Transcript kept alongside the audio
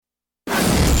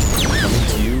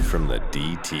you from the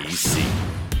DTC.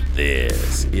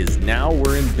 This is Now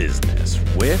We're in Business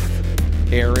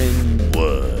with Aaron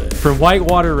Wood. From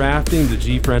whitewater rafting to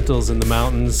Jeep rentals in the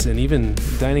mountains and even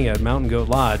dining at Mountain Goat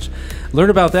Lodge, learn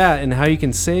about that and how you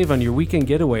can save on your weekend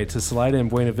getaway to Salida and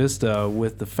Buena Vista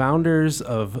with the founders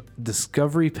of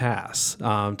Discovery Pass.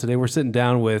 Today we're sitting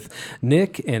down with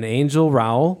Nik and Angel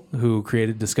Rowell, who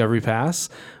created Discovery Pass.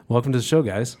 Welcome to the show,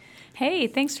 guys. Hey,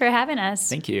 thanks for having us.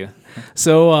 Thank you.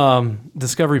 So,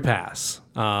 Discovery Pass,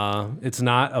 it's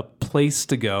not a place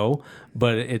to go,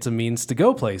 but it's a means to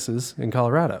go places in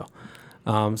Colorado.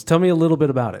 So tell me a little bit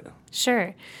about it.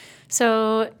 Sure.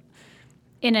 So,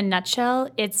 in a nutshell,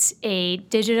 it's a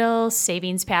digital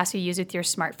savings pass you use with your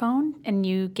smartphone, and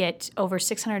you get over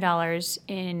 $600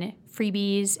 in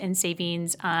freebies and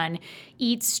savings on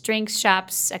eats, drinks,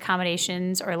 shops,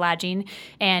 accommodations, or lodging,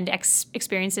 and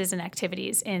experiences and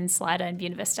activities in Salida and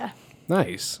Buena Vista.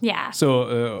 Nice. Yeah.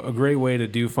 So a great way to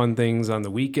do fun things on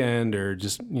the weekend, or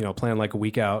just plan like a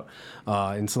week out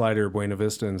in Salida or Buena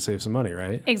Vista and save some money,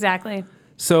 right? Exactly.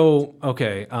 So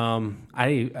okay, I'm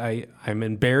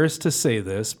embarrassed to say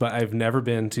this, but I've never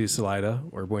been to Salida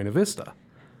or Buena Vista.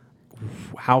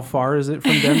 How far is it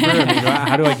from Denver? I mean,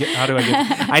 how do I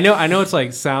get? I know it's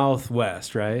like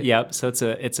southwest, right? Yep. So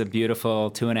it's a beautiful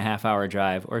 2.5 hour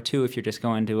drive, or two if you're just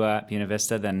going to Buena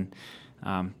Vista. Then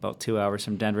about 2 hours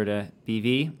from Denver to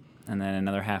BV, and then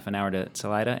another half an hour to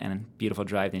Salida, and a beautiful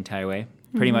drive the entire way.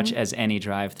 Pretty much as any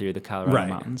drive through the Colorado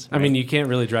mountains. Right? I mean, you can't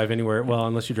really drive anywhere, well,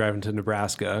 unless you're driving to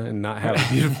Nebraska and not have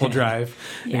a beautiful drive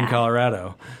in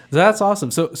Colorado. So that's awesome.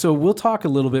 So we'll talk a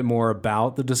little bit more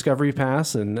about the Discovery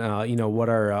Pass and, what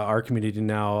our Community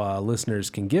Now listeners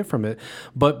can get from it.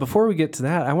 But before we get to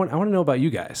that, I want to know about you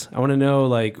guys. I want to know,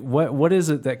 like, what is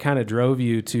it that kind of drove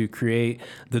you to create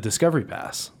the Discovery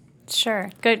Pass? Sure.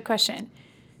 Good question.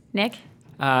 Nik?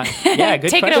 Yeah, good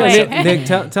Take question. it away. Nick,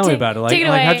 tell me about it. Like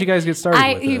how'd you guys get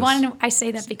started with this? I say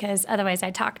that because otherwise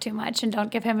I talk too much and don't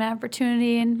give him an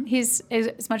opportunity, and he's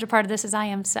as much a part of this as I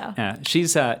am. So yeah,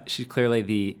 she's clearly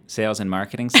the sales and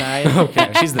marketing side.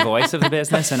 Okay, she's the voice of the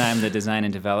business, and I'm the design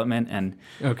and development and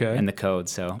the code.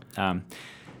 So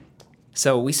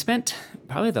we spent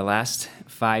probably the last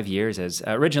 5 years as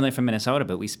originally from Minnesota,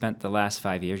 but we spent the last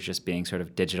 5 years just being sort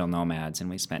of digital nomads, and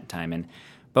we spent time in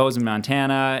Bozeman,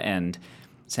 Montana, and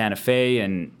Santa Fe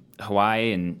and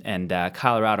Hawaii and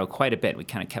Colorado quite a bit. We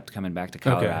kind of kept coming back to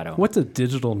Colorado. Okay. What's a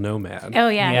digital nomad? Oh,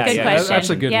 yeah, good question. That's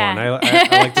a good one. I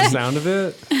like the sound of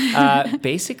it.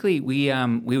 Basically, we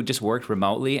just worked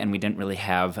remotely, and we didn't really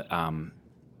have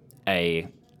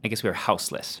I guess we were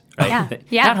houseless, right?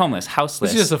 Yeah. Not homeless,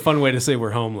 houseless. This is just a fun way to say we're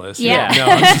homeless. Yeah. No,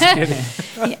 I'm just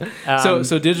kidding.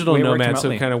 So digital nomad, so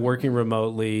remotely. kind of working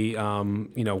remotely,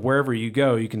 wherever you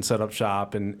go, you can set up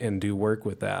shop and do work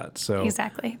with that. So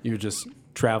exactly. You're just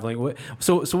traveling.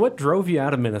 So what drove you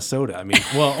out of Minnesota? I mean,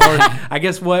 or I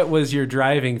guess what was your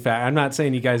driving factor? I'm not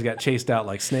saying you guys got chased out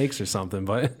like snakes or something,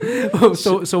 but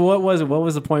so what was it? What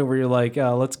was the point where you're like,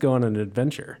 let's go on an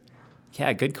adventure?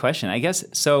 Yeah, good question. I guess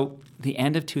so. The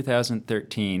end of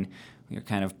 2013, we were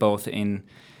kind of both in.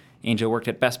 Angel worked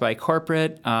at Best Buy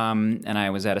corporate, and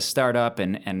I was at a startup,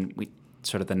 and we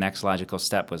sort of the next logical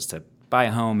step was to buy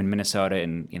a home in Minnesota,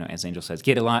 and as Angel says,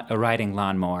 get a riding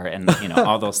lawnmower, and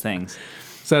all those things.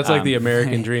 So that's like the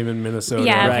American dream in Minnesota.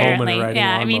 Yeah, right? apparently. Home and a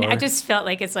Yeah, riding lawnmower. I just felt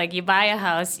like it's like you buy a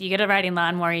house, you get a riding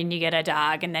lawnmower, and you get a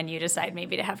dog, and then you decide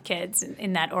maybe to have kids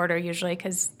in that order usually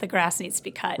because the grass needs to be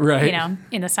cut, right.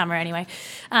 In the summer anyway.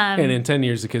 And in 10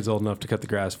 years, the kid's old enough to cut the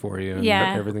grass for you, and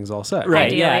everything's all set. Right,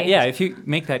 ideally. yeah. If you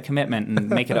make that commitment and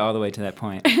make it all the way to that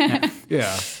point.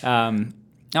 Yeah.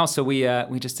 Also, we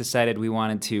just decided we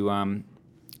wanted to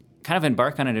kind of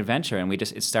embark on an adventure, and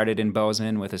it started in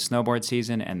Bozeman with a snowboard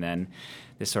season, and then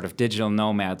this sort of digital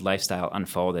nomad lifestyle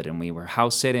unfolded, and we were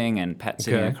house sitting and pet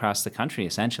sitting across the country,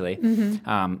 essentially,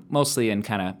 mostly in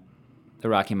kind of the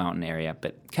Rocky Mountain area,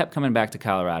 but kept coming back to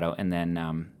Colorado, and then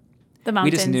the mountains.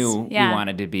 we just knew we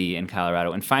wanted to be in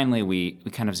Colorado, and finally we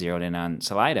kind of zeroed in on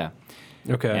Salida,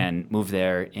 and moved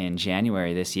there in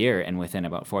January this year, and within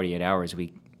about 48 hours,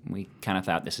 we kind of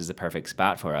thought this is the perfect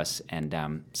spot for us,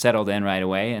 and settled in right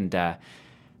away, and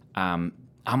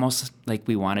almost like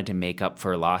we wanted to make up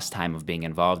for lost time of being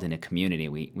involved in a community.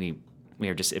 We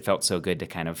were just, it felt so good to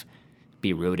kind of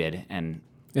be rooted. And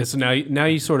so now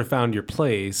you sort of found your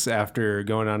place after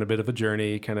going on a bit of a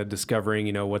journey, kind of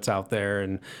discovering, what's out there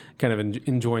and kind of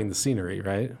enjoying the scenery,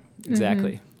 right?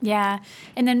 Exactly. Mm-hmm. Yeah.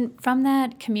 And then from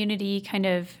that community, kind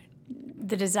of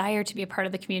the desire to be a part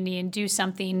of the community and do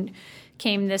something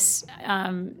came this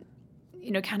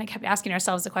kind of kept asking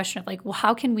ourselves the question of like, well,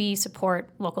 how can we support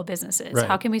local businesses? Right.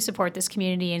 How can we support this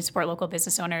community and support local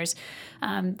business owners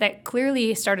that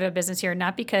clearly started a business here,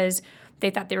 not because they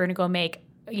thought they were going to go make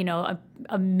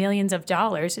a millions of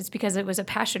dollars. It's because it was a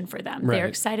passion for them. Right. They're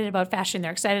excited about fashion.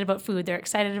 They're excited about food. They're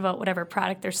excited about whatever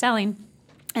product they're selling.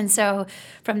 And so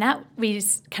from that, we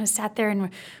just kind of sat there and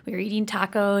we were eating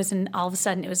tacos, and all of a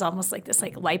sudden it was almost like this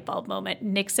like light bulb moment.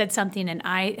 Nick said something and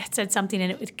I said something,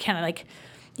 and it was kind of like,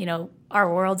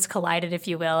 our worlds collided, if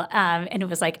you will. And it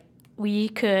was like we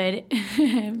could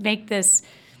make this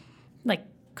like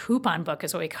coupon book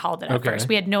is what we called it at first.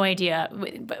 We had no idea,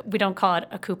 but we don't call it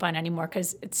a coupon anymore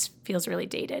because it feels really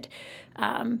dated.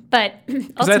 But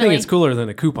because I think it's cooler than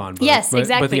a coupon book. Yes,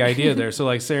 exactly. But the idea there, so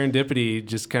like serendipity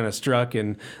just kind of struck,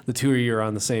 and the two of you are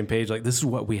on the same page. Like, this is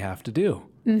what we have to do,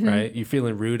 right? You're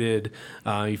feeling rooted.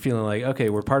 You're feeling like, okay,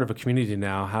 we're part of a community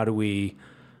now. How do we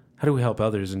help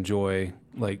others enjoy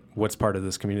like what's part of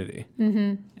this community?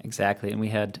 Exactly, and we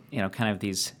had kind of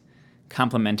these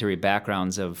complementary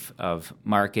backgrounds of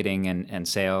marketing and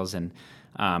sales and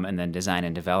then design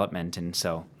and development, and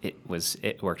so it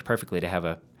worked perfectly to have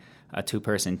a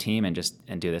 2-person team and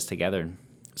do this together.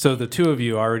 So the two of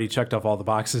you already checked off all the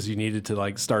boxes you needed to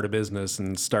like start a business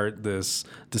and start this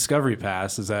discovery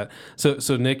pass. Is that so?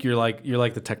 So Nick, you're like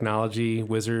the technology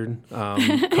wizard,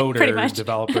 coder,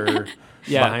 developer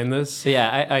behind this.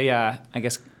 Yeah, I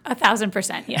guess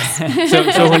 1,000%, yes.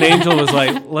 So when Angel was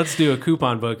like, let's do a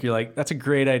coupon book, you're like, that's a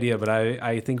great idea, but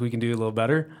I think we can do a little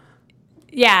better.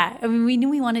 Yeah, I mean, we knew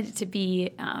we wanted it to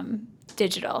be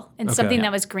digital and something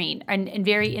that was green and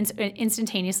very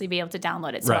instantaneously be able to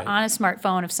download it. So on a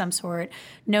smartphone of some sort,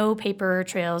 no paper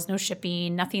trails, no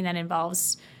shipping, nothing that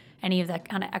involves any of that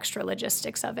kind of extra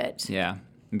logistics of it. Yeah,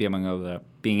 being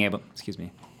able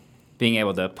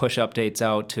to push updates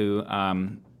out to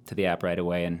the app right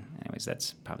away. And anyways,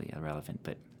 that's probably irrelevant,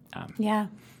 but yeah.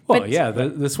 Well,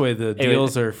 this way the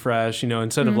deals are fresh,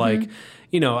 instead of like,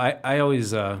 I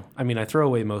always, I throw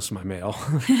away most of my mail,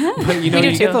 but you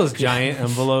get those giant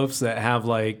envelopes that have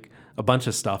like a bunch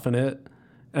of stuff in it.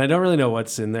 And I don't really know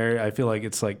what's in there. I feel like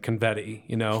it's like confetti,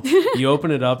 You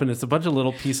open it up and it's a bunch of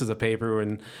little pieces of paper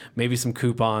and maybe some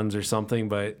coupons or something,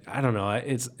 but I don't know.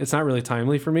 It's not really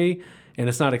timely for me and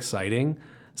it's not exciting.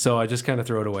 So I just kind of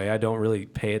throw it away. I don't really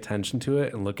pay attention to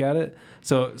it and look at it.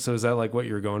 So is that like what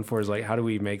you're going for? Is like, how do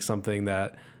we make something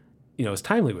that, is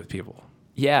timely with people?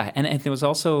 Yeah, and there was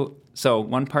also,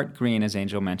 one part green, as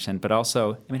Angel mentioned, but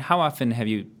also, how often have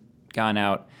you gone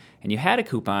out and you had a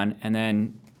coupon and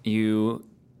then you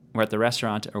were at the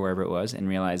restaurant or wherever it was and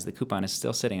realized the coupon is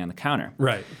still sitting on the counter?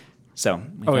 Right. So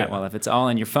we thought, well, if it's all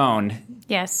in your phone.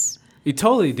 Yes. You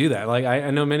totally do that. Like I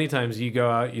know many times you go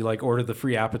out, you like order the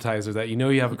free appetizer that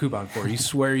you have a coupon for. You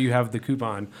swear you have the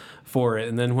coupon for it,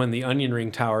 and then when the onion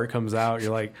ring tower comes out,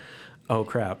 you're like, oh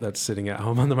crap, that's sitting at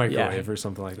home on the microwave or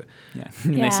something like that. Yeah.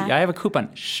 They say, I have a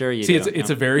coupon. Sure you do. It's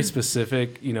a very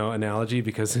specific analogy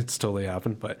because it's totally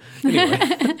happened. But anyway.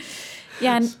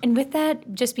 Yeah, and with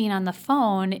that just being on the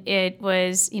phone, it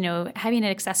was, having an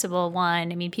accessible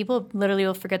one. I mean, people literally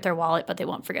will forget their wallet, but they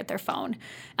won't forget their phone.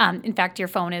 In fact, your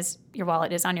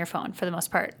wallet is on your phone for the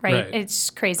most part, right? It's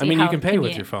crazy. I mean, you can pay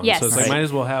with your phone, yes. So it's like, might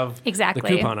as well have the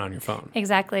coupon on your phone.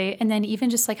 Exactly. And then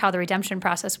even just like how the redemption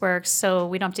process works, so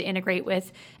we don't have to integrate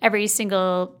with every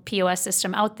single POS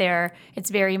system out there.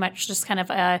 It's very much just kind of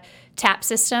a tap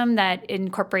system that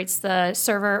incorporates the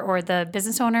server or the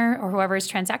business owner or whoever is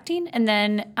transacting. And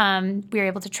then we're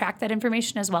able to track that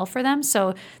information as well for them.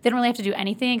 So they don't really have to do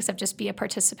anything except just be a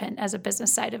participant as a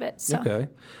business side of it. So. Okay.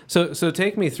 So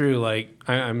take me through, like,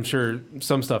 I'm sure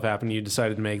some stuff happened. You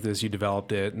decided to make this, you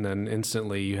developed it, and then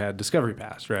instantly you had Discovery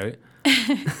Pass, right?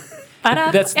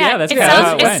 It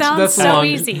sounds so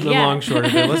easy. The long short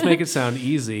of it. Let's make it sound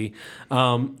easy.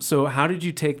 So how did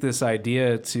you take this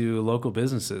idea to local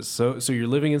businesses? So you're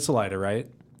living in Salida, right?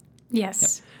 Yes.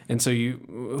 Yep. And so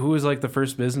who was like the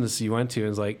first business you went to and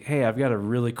was like, hey, I've got a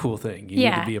really cool thing you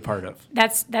need to be a part of?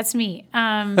 That's me.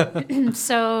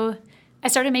 So I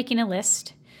started making a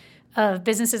list of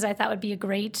businesses I thought would be a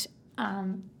great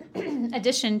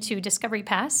addition to Discovery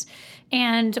Pass.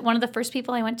 And one of the first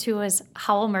people I went to was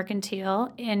Howell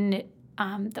Mercantile. And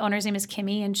the owner's name is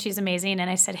Kimmy, and she's amazing. And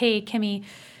I said, hey, Kimmy,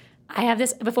 I have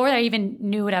this. Before I even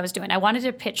knew what I was doing, I wanted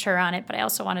to pitch her on it, but I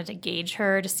also wanted to gauge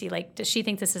her to see, like, does she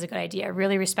think this is a good idea? I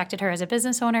really respected her as a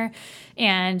business owner,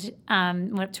 and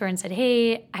went up to her and said,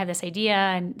 hey, I have this idea,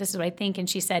 and this is what I think. And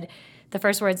she said, the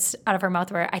first words out of her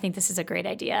mouth were, I think this is a great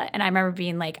idea. And I remember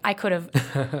being like, I felt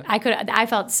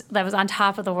that was on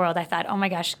top of the world. I thought, oh my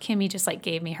gosh, Kimmy just like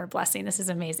gave me her blessing. This is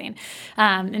amazing.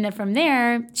 And then from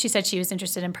there, she said she was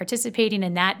interested in participating,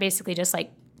 and that basically just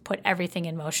like put everything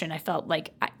in motion. I felt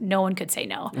like no one could say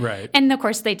no. Right. And of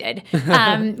course they did,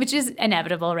 which is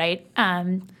inevitable, right?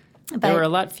 But there were a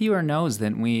lot fewer no's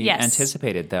than we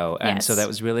anticipated, though. And so that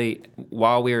was really,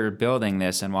 while we were building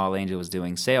this and while Angel was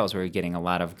doing sales, we were getting a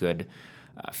lot of good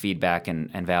feedback and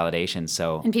validation.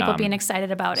 So and people being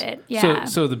excited about it. Yeah.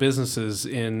 So the businesses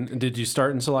did you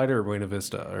start in Salida or Buena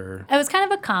Vista? Or it was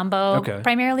kind of a combo, Okay.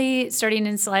 primarily starting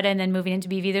in Salida and then moving into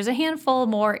BV. There's a handful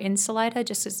more in Salida,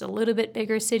 just it's a little bit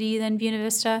bigger city than Buena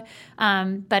Vista.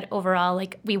 But overall,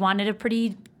 like we wanted a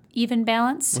pretty even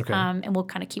balance, Okay. and we'll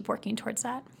kind of keep working towards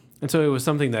that. And so it was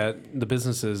something that the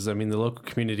businesses, I mean, the local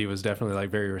community was definitely like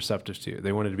very receptive to.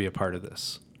 They wanted to be a part of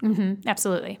this. Mm-hmm.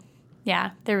 Absolutely.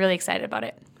 Yeah, they're really excited about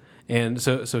it. And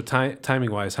so timing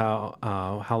wise, how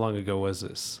long ago was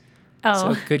this?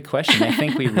 Oh, So good question. I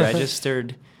think we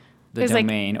registered the It was like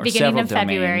domain or beginning several of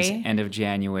February. domains end of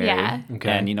January. Yeah.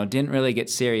 Okay. And, didn't really get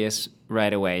serious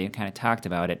right away. Kind of talked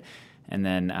about it. And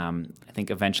then I think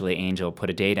eventually Angel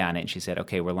put a date on it and she said,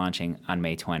 okay, we're launching on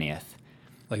May 20th.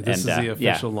 Like this is the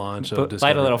official launch of Light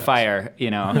Discovery a little Pass. fire,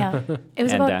 yeah. It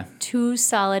was And, about 2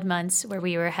 solid months where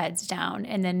we were heads down.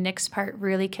 And then Nick's part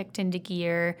really kicked into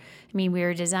gear. I mean, we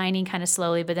were designing kind of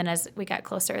slowly, but then as we got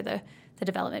closer, the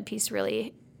development piece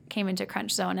really came into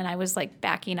crunch zone, and I was like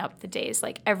backing up the days.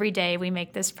 Like every day we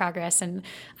make this progress, and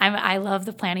I love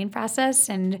the planning process,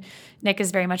 and Nick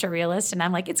is very much a realist, and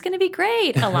I'm like, it's going to be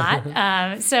great a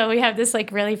lot. So we have this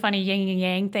like really funny yin and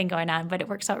yang thing going on, but it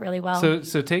works out really well.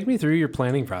 So take me through your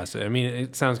planning process. I mean,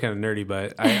 it sounds kind of nerdy,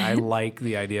 but I like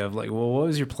the idea of like, well, what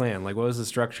was your plan? Like, what was the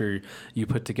structure you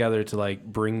put together to like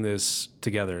bring this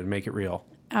together and make it real?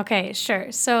 Okay,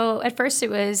 sure. So at first it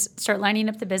was start lining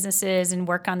up the businesses and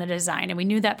work on the design. And we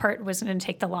knew that part was going to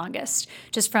take the longest,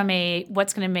 just from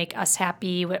what's going to make us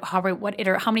happy, how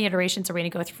many iterations are we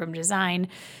going to go through from design,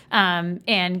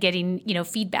 and getting,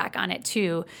 feedback on it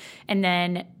too. And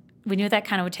then we knew that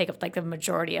kind of would take up like the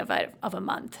majority of a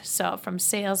month. So from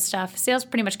sales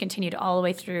pretty much continued all the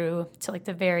way through to like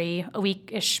a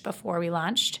week-ish before we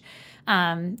launched.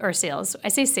 Or sales. I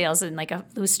say sales in like a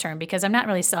loose term because I'm not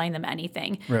really selling them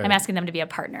anything. Right. I'm asking them to be a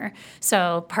partner.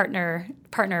 So partner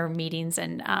meetings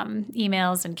and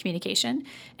emails and communication.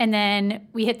 And then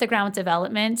we hit the ground with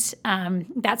development.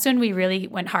 That's when we really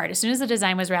went hard. As soon as the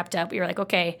design was wrapped up, we were like,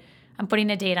 okay, I'm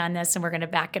putting a date on this and we're going to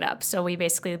back it up. So we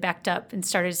basically backed up and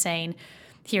started saying,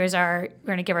 we're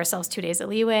going to give ourselves 2 days of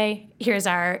leeway. Here's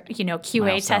our, QA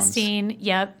Milestones. testing.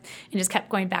 Yep. And just kept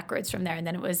going backwards from there. And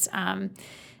then it was,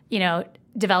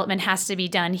 development has to be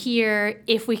done here.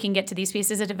 If we can get to these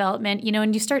pieces of development,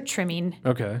 and you start trimming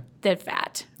the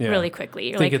fat really quickly.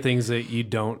 You're Think like, of things that you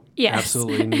don't Yes.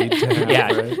 absolutely need to have,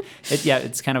 Yeah. right?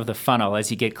 It's kind of the funnel. As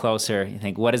you get closer, you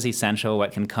think, what is essential?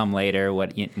 What can come later?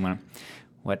 What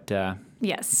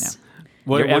yes.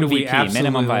 What Your do we MVP, absolutely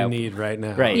minimum viable. need right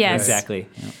now? Right, Yes. exactly.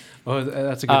 Yeah. Oh,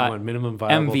 that's a good one. Minimum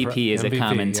viable. MVP is a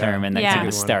common term in the Yeah. kind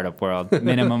of startup world.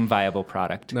 Minimum viable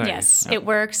product. Nice. yes, it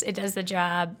works. It does the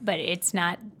job, but it's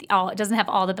not it doesn't have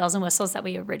all the bells and whistles that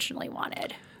we originally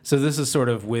wanted. So this is sort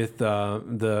of with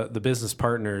the business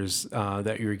partners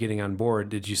that you were getting on board.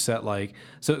 Did you set like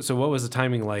so what was the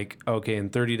timing like? Okay, in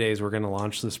 30 days we're going to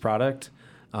launch this product.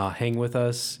 Hang with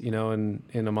us, in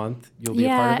a month. You'll be a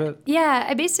part of it. Yeah,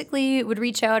 I basically would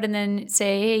reach out and then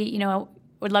say, hey,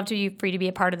 would love to be free to be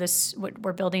a part of this, what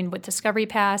we're building with Discovery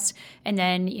Pass. And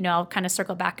then, I'll kind of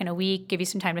circle back in a week, give you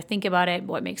some time to think about it,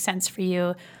 what makes sense for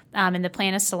you. And the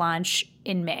plan is to launch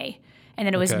in May. And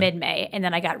then it was mid-May. And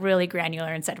then I got really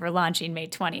granular and said, we're launching May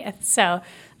 20th. So,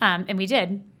 and we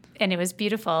did. And it was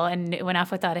beautiful. And it went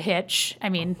off without a hitch. I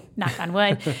mean, knock on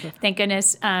wood. Thank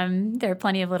goodness. There are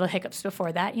plenty of little hiccups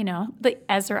before that, but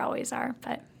as there always are.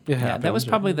 But Yeah, that was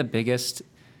probably the biggest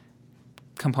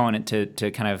component to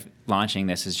kind of launching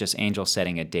this is just Angel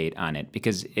setting a date on it,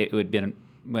 because it would been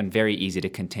very easy to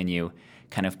continue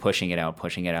kind of pushing it out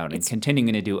and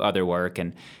continuing to do other work.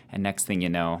 And next thing you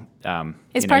know,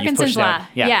 it's you've Parkinson's pushed out- law.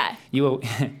 Yeah. You will.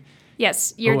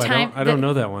 yes, your time. I don't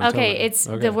know that one. Okay,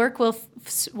 Totally. the work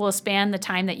will span the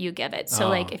time that you give it. So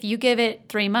like if you give it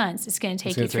 3 months, it's going to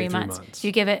take you 3 months. If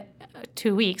you give it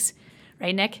 2 weeks,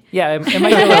 right, Nick? Yeah, it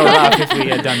might be a little rough if we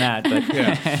had done that, but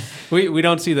Yeah. We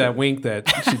don't see that wink that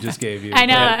she just gave you. I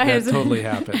know. That totally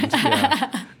happened.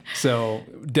 Yeah. So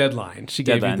deadline. She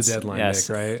gave you the Deadlines, deadline, yes.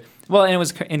 Nick, right? Well, and it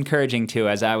was encouraging too,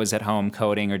 as I was at home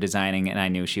coding or designing, and I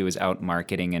knew she was out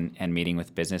marketing and meeting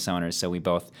with business owners. So we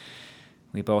both,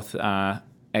 I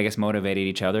guess, motivated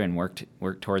each other and worked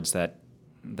towards that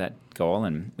goal.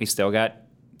 And we still got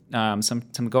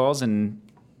some goals and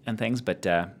things, but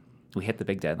we hit the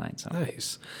big deadline. So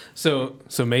nice. So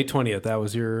May 20th, that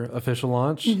was your official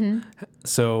launch.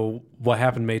 So what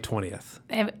happened May 20th?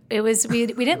 It was we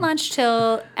didn't launch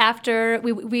till after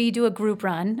we do a group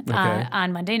run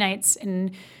on Monday nights,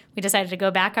 and we decided to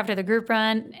go back after the group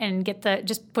run and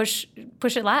just push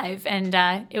it live. And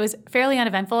it was fairly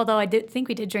uneventful, although I did think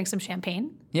we did drink some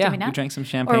champagne. Yeah, did we not? drank some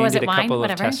champagne, or was did it a wine? couple of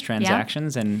Whatever. test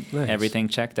transactions, and everything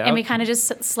checked out. And we kind of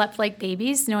just slept like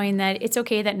babies, knowing that it's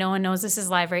okay that no one knows this is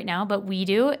live right now, but we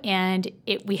do. And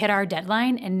we hit our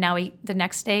deadline, and now the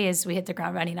next day is we hit the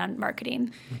ground running on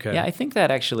marketing. Okay. Yeah, I think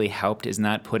that actually helped, is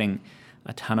not putting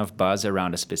a ton of buzz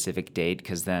around a specific date,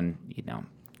 because then,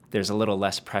 there's a little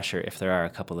less pressure if there are a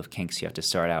couple of kinks you have to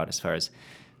sort out as far as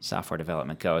software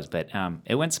development goes. But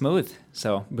it went smooth.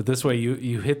 But this way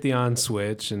you hit the on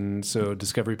switch, and so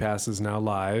Discovery Pass is now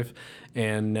live,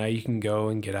 and now you can go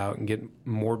and get out and get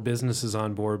more businesses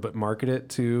on board, but market it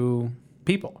to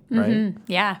people, right?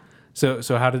 Yeah. So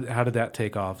how did that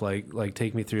take off? Like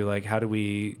take me through, like, how do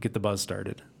we get the buzz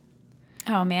started?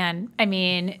 Oh man, I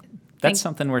mean, that's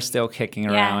something we're still kicking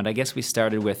around. I guess we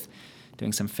started with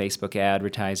doing some Facebook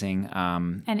advertising.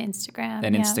 And Instagram.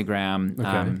 Instagram.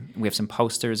 Okay. We have some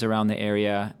posters around the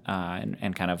area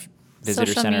and kind of visitor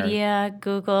social center. media,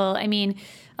 Google. I mean,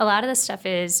 a lot of the stuff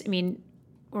is, we're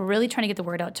really trying to get the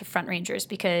word out to front rangers,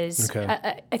 because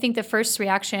I think the first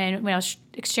reaction when I was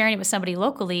sharing it with somebody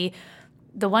locally,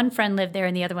 the one friend lived there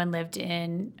and the other one lived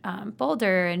in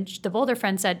Boulder, and the Boulder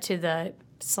friend said to the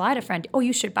Salida friend, "Oh,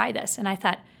 you should buy this." And I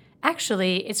thought,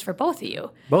 actually, it's for both of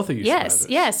you. Both of you.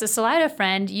 Yes. The Salida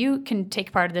friend, you can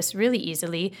take part of this really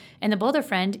easily. And the Boulder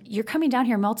friend, you're coming down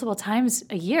here multiple times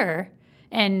a year.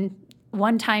 And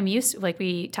one time use, like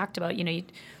we talked about,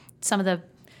 some of the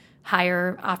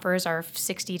higher offers are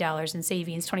 $60 in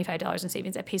savings, $25 in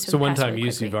savings. That pays for the pass. So one time really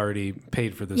use, quickly. you've already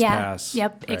paid for this pass.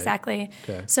 Yep, right? exactly.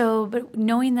 Okay. So, but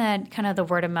knowing that kind of the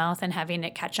word of mouth and having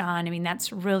it catch on,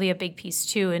 that's really a big piece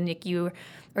too. And Nick, you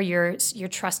or your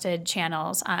trusted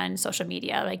channels on social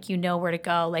media, like where to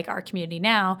go, like our community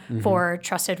now, for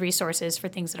trusted resources for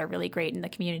things that are really great in the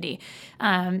community.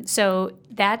 So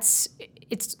it's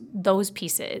those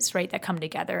pieces, right, that come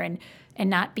together, and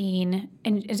not being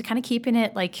and kind of keeping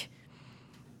it like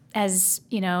as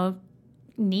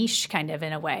niche kind of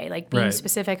in a way, like being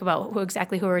specific about who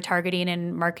we're targeting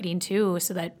and marketing to,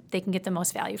 so that they can get the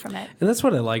most value from it. And that's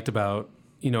what I liked about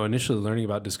initially learning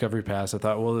about Discovery Pass. I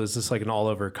thought, well, is this like an all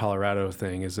over Colorado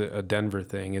thing? Is it a Denver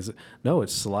thing? No,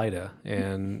 it's Salida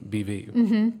and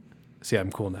BV. See,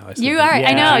 I'm cool now. You are.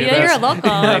 I know. You're a local.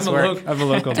 I'm a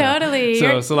local now. Totally.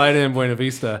 So Salida and Buena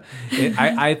Vista.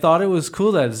 I thought it was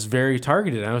cool that it's very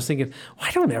targeted. I was thinking, well,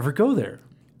 I don't ever go there.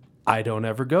 I don't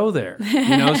ever go there.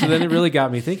 So then it really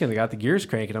got me thinking. I got the gears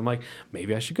cranking. I'm like,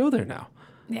 maybe I should go there now.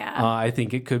 Yeah. I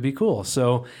think it could be cool.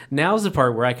 So now's the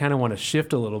part where I kind of want to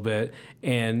shift a little bit,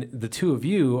 and the two of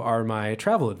you are my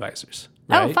travel advisors.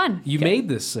 Right? Oh, fun. You made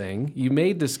this thing. You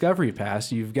made Discovery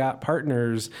Pass. You've got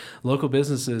partners, local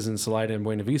businesses in Salida and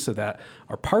Buena Vista that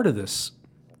are part of this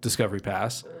Discovery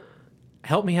Pass.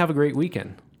 Help me have a great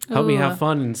weekend. Help me have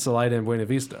fun in Salida and Buena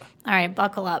Vista. All right,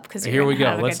 buckle up, because here we go.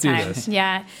 Have a Let's good do time. this.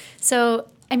 Yeah. So,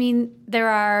 there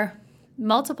are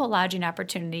multiple lodging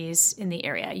opportunities in the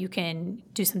area. You can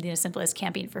do something as simple as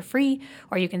camping for free,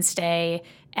 or you can stay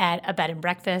at a bed and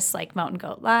breakfast like Mountain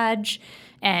Goat Lodge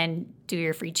and do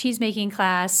your free cheese making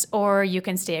class, or you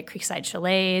can stay at Creekside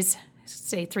Chalets,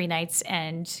 stay 3 nights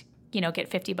and get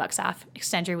 $50 off,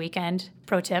 extend your weekend.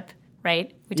 Pro tip,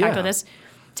 right? We talked about this.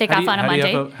 Take off on a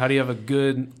Monday. How do you have a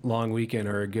good long weekend,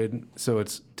 or so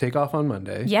it's take off on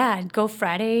Monday? Yeah, go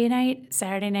Friday night,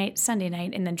 Saturday night, Sunday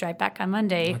night, and then drive back on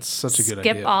Monday. That's such a good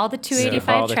idea. Skip all the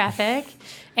 285 traffic,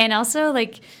 and also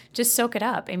just soak it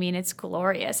up. It's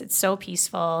glorious. It's so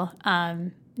peaceful.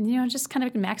 Just kind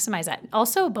of maximize that.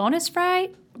 Also, bonus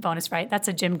fry. That's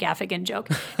a Jim Gaffigan joke.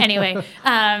 Anyway,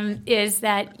 is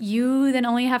that you then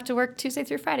only have to work Tuesday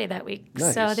through Friday that week.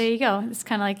 Nice. So there you go. It's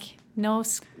kind of like no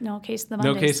case of the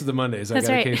Mondays. No case of the Mondays. That's I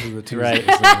got right. a case of the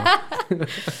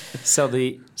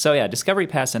Tuesdays. So Discovery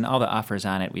Pass and all the offers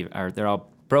on it, they're all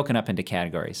broken up into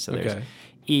categories. So there's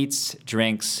eats,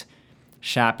 drinks,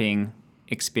 shopping,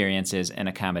 experiences, and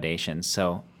accommodations.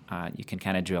 So you can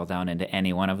kind of drill down into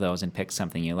any one of those and pick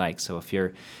something you like. So if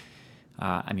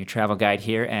I'm your travel guide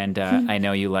here, and I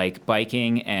know you like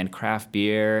biking and craft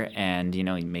beer, and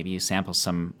maybe you sample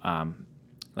some.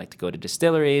 Like to go to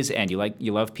distilleries, and you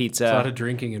love pizza. It's a lot of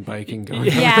drinking and biking going on.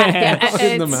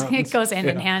 It goes hand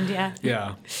in hand.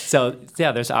 Yeah. So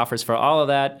there's offers for all of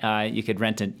that. You could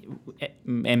rent it,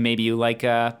 and maybe you like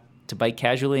to bike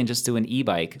casually and just do an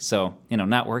e-bike. So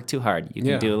not work too hard. You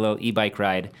can do a little e-bike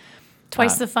ride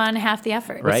Twice the fun, half the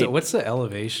effort. Right. What's the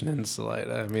elevation in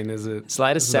Salida? I mean, is it...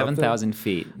 Salida is 7,000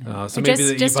 feet. So maybe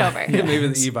the just e-bike, over. Yeah, maybe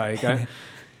the e-bike.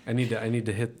 I need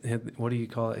to hit. What do you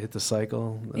call it? Hit the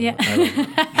cycle. Yeah. I don't know.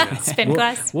 Yeah. Spin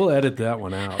class. We'll edit that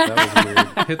one out. That was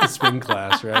weird. Hit the spin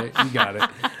class, right? You got it.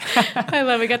 I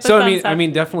love it. Got the So thumbs I up.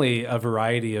 mean, definitely a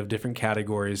variety of different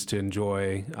categories to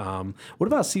enjoy. What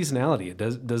about seasonality?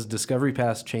 Does Discovery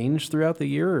Pass change throughout the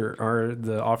year, or are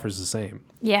the offers the same?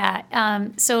 Yeah.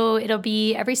 So it'll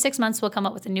be every 6 months we'll come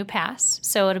up with a new pass.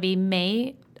 So it'll be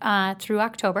May through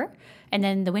October. And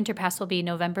then the winter pass will be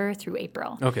November through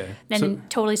April. Okay. Then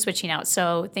totally switching out.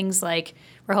 So things like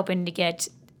we're hoping to get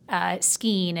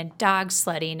skiing and dog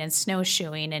sledding and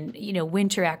snowshoeing and,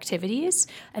 winter activities.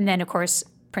 And then, of course,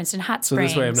 Princeton Hot So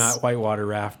Springs. this way I'm not whitewater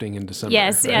rafting in December.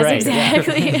 Yes, right? yes,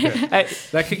 Right. exactly.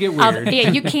 That could get weird.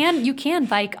 Yeah, you can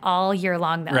bike all year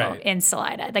long though Right. in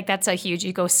Salida. Like that's a huge.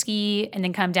 You go ski and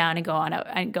then come down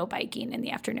and go biking in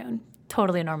the afternoon.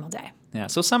 Totally a normal day. Yeah,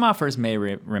 so some offers may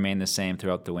remain the same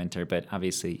throughout the winter, but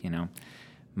obviously,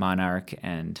 Monarch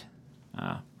and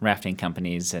rafting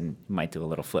companies and might do a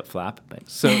little flip-flop. But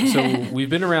So we've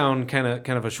been around kind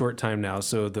of a short time now.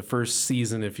 So the first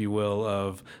season, if you will,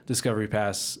 of Discovery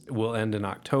Pass will end in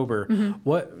October. Mm-hmm.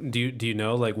 What do you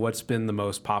know? Like, what's been the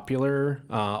most popular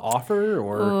offer?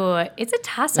 Or Ooh, it's a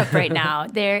toss-up right now.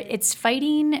 It's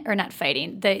fighting or not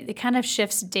fighting. It kind of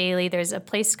shifts daily. There's a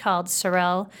place called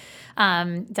Sorel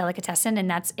Delicatessen, and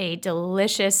that's a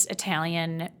delicious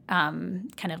Italian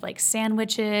kind of like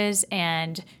sandwiches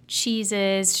and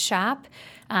cheeses shop,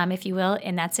 if you will,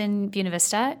 and that's in Buena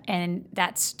Vista, and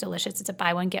that's delicious. It's a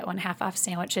buy one, get one half off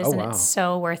sandwiches, and wow. it's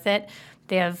so worth it.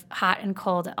 They have hot and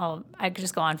cold. Oh, I could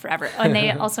just go on forever. And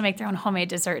they also make their own homemade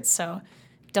desserts, so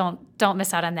don't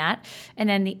miss out on that. And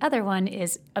then the other one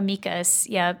is Amicus.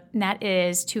 Yeah, and that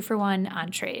is 2-for-1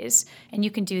 entrees. And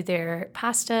you can do their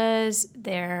pastas,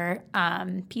 their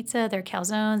pizza, their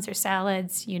calzones, their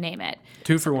salads, you name it.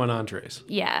 2-for-1 entrees.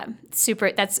 Yeah,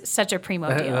 super. That's such a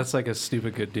primo deal. That's like a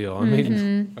stupid good deal. I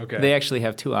mean, okay. they actually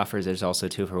have two offers. There's also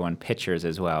 2-for-1 pitchers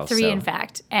as well. 3, in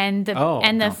fact. And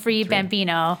the free 3.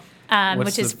 Bambino.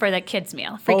 Which is for the kids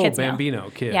meal. Free kids meal. Bambino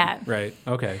kid. Yeah. Right.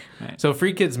 Okay. Right. So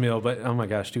free kids meal, but oh my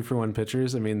gosh, 2-for-1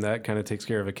 pitchers. I mean, that kind of takes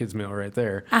care of a kids meal right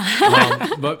there.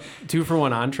 But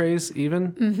 2-for-1 entrees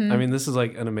even. Mm-hmm. I mean, this is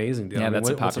like an amazing deal. Yeah, I mean,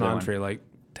 that's a what's an popular entree like?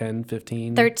 10,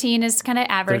 15? 13 is kind of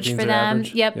average 13's for their them.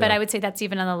 average? Yep, but Yeah. I would say that's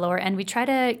even on the lower end. We try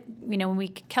to, when we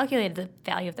calculated the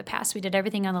value of the pass, we did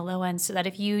everything on the low end so that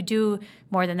if you do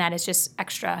more than that, it's just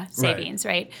extra savings,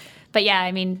 right? But yeah,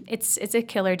 I mean, it's a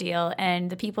killer deal, and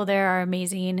the people there are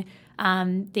amazing.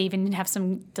 They even have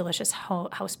some delicious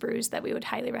house brews that we would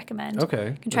highly recommend. Okay.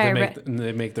 You can try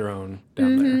They make their own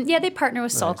down there. Yeah, they partner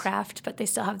with Soulcraft, but they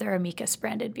still have their Amicus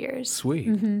branded beers. Sweet.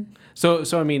 Mm-hmm.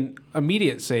 So I mean,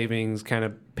 immediate savings kind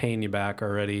of paying you back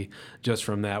already just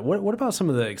from that. What about some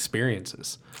of the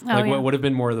experiences? Like yeah. what would have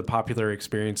been more of the popular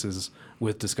experiences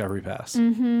with Discovery Pass?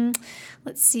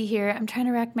 Let's see here. I'm trying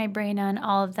to rack my brain on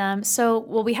all of them. So,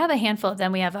 we have a handful of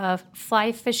them. We have a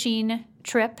fly fishing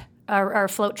trip or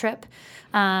float trip,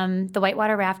 the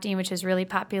whitewater rafting, which is really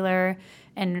popular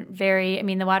and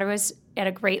the water was at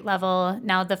a great level.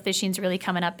 Now the fishing's really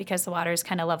coming up because the water's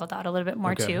kind of leveled out a little bit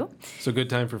more too. So good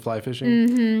time for fly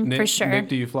fishing? Nick, for sure. Nick,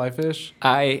 do you fly fish?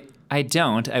 I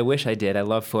don't. I wish I did. I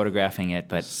love photographing it,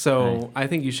 but So I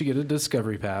think you should get a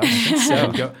Discovery Pass.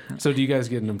 So do you guys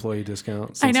get an employee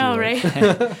discount? I know, right?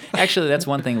 actually, that's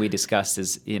one thing we discussed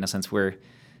is, since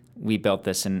we built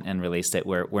this and released it,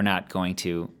 we're not going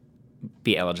to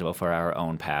be eligible for our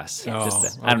own pass. Oh,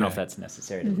 I don't know if okay. that's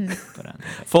necessary to put on.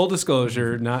 Full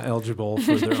disclosure, not eligible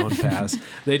for their own pass.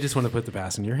 They just want to put the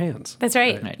pass in your hands. That's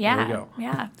right. Right. Yeah. There we go.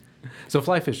 Yeah. So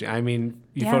fly fishing, I mean,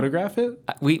 you Yeah. photograph it?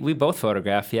 We both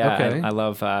photograph. Yeah, Okay. I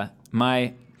love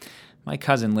my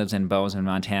cousin lives in Bozeman,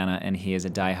 Montana, and he is a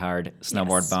diehard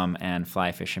snowboard Yes. bum and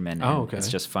fly fisherman. Oh, and okay. It's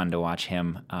just fun to watch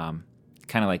him. Kind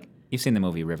of like you've seen the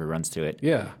movie River Runs Through It.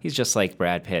 Yeah. He's just like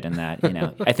Brad Pitt in that.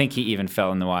 I think he even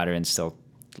fell in the water and still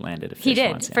landed a fish He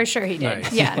did. once. Yeah. For sure he did.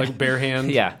 Nice. Yeah. Like bare hand?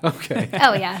 Yeah. Okay.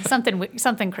 Oh yeah,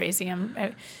 something crazy.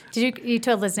 Did you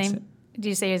told his name? Did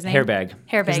you say his name? Hairbag.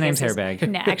 Hairbag. His name's is Hairbag.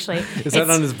 No, actually, Is that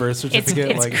on his birth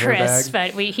certificate? It's like Chris, Hairbag?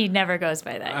 but he never goes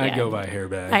by that. I yeah. go by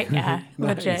Hairbag. Yeah,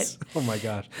 Nice. legit. Oh my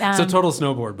gosh. So total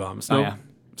snowboard bum. Oh, yeah.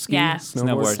 Ski? Yeah.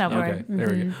 Snowboard? Snowboard. Okay, there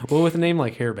we go. Well, with a name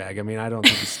like Hairbag, I mean, I don't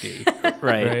think you ski.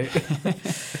 Right.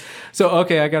 So,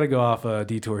 okay, I got to go off a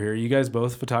detour here. You guys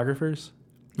both photographers?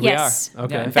 Yes.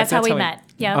 Okay. Yeah, in fact, That's how we we- met.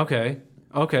 Yeah. Okay.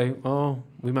 Oh,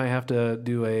 we might have to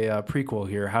do a prequel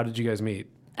here. How did you guys meet?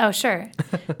 Oh, sure.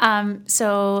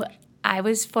 So I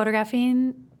was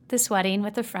photographing this wedding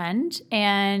with a friend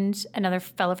and another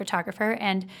fellow photographer,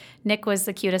 and Nik was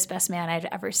the cutest best man I'd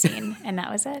ever seen, and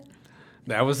that was it.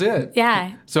 That was it.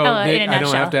 Yeah. So Nik, I don't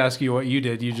nutshell. have to ask you what you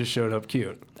did. You just showed up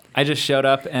cute. I just showed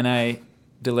up and I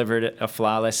delivered a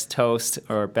flawless toast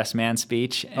or best man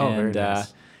speech, Very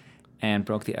nice. And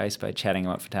broke the ice by chatting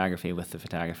about photography with the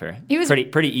photographer. He was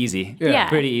pretty easy. Yeah.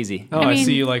 Pretty easy. Oh, I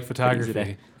see you like photography. Pretty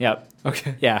easy yep.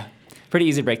 Okay. Yeah. Pretty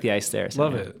easy to break the ice there. So,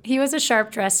 Love yeah. it. He was a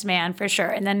sharp-dressed man for sure.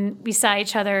 And then we saw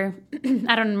each other,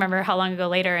 I don't remember how long ago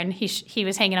later, and he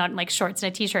was hanging out in like shorts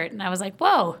and a T-shirt, and I was like,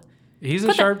 whoa. He's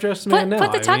a sharp-dressed man now.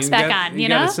 Put the tux back on, you you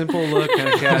got know? a simple look, kind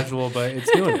of casual, but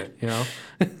it's doing it, you know?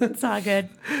 It's all good.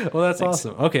 Well, that's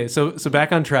awesome. Okay, so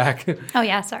back on track. Oh,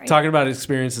 yeah, sorry. Talking about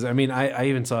experiences. I mean, I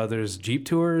even saw there's Jeep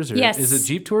tours. Or Yes. Is it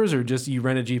Jeep tours or just you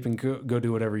rent a Jeep and go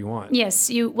do whatever you want? Yes,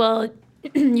 you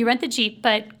rent the Jeep,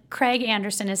 but Craig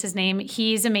Anderson is his name.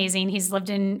 He's amazing. He's lived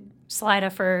in Salida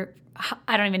for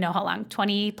I don't even know how long,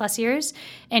 20 plus years.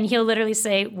 And he'll literally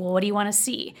say, well, what do you want to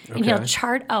see? And he'll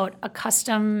chart out a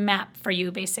custom map for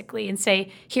you basically and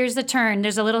say, here's the turn.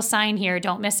 There's a little sign here.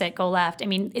 Don't miss it. Go left. I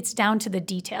mean, it's down to the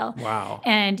detail. Wow.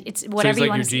 And it's whatever so he's you like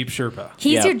want your to see. Jeep Sherpa.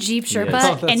 He's your Jeep Sherpa.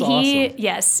 Oh, that's and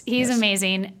awesome. he's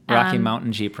amazing. Rocky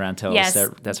Mountain Jeep rentals. yes.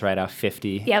 That's right off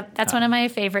 50. Yep. That's one of my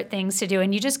favorite things to do.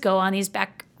 And you just go on these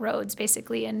back roads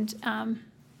basically and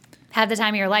have the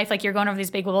time of your life. Like you're going over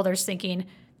these big boulders thinking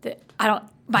that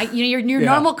your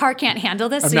normal car can't handle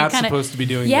this. I'm so not you supposed to be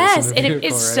doing yes, this in a vehicle,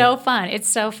 it's right? so fun. It's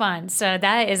so fun. So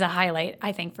that is a highlight,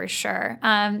 I think, for sure.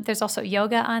 There's also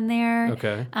yoga on there.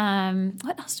 Okay.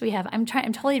 What else do we have? I'm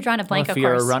totally drawing a blank, Well, if of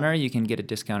you're course. a runner, you can get a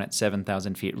discount at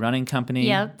 7,000 Feet Running Company.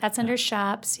 Yep, that's under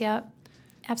shops. Yep,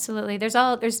 absolutely. There's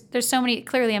so many.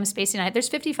 Clearly, I'm spacing on it. There's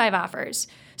 55 offers,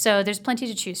 so there's plenty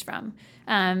to choose from.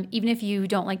 Even if you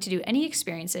don't like to do any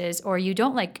experiences or you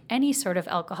don't like any sort of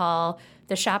alcohol,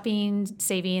 the shopping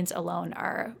savings alone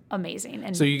are amazing.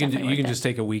 And So you can definitely worth just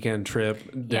take a weekend trip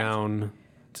down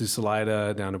to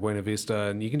Salida, down to Buena Vista,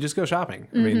 and you can just go shopping.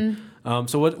 I mean,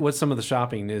 so what's some of the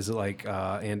shopping? Is it like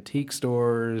antique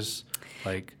stores,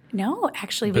 like No,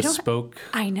 actually, we don't. bespoke?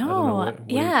 I know. don't know what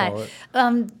do you yeah. call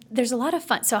it? There's a lot of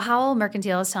fun. So Howell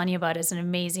Mercantile I was telling you about is an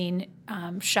amazing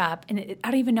shop. And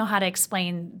I don't even know how to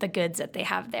explain the goods that they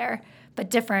have there, but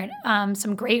different.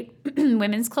 Some great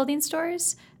women's clothing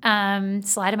stores.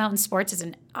 Salida Mountain Sports is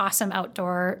an awesome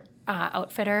outdoor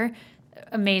outfitter.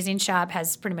 Amazing shop,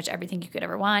 has pretty much everything you could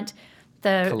ever want.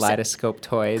 The Kaleidoscope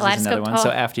Toys is another Kaleidoscope- one. So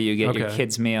after you get your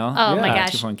kids meal, Oh my Yeah.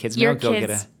 gosh. before kids Your meal, go get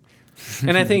kids- a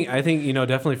And I think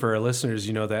definitely for our listeners,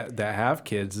 that have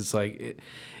kids, it's like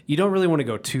you don't really want to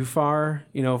go too far,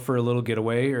 for a little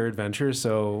getaway or adventure.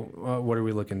 So what are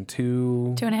we looking,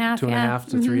 2.5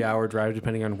 to 3 hour drive,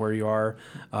 depending on where you are,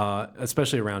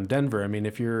 especially around Denver. I mean,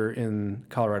 if you're in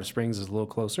Colorado Springs, it's a little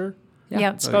closer.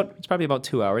 Yep. It's probably about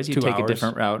 2 hours. You 2 take hours. a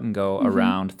different route and go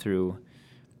around through.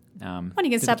 When you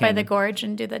can stop by the gorge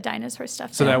and do the dinosaur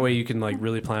stuff. So that way you can like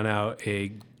really plan out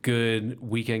a good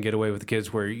weekend getaway with the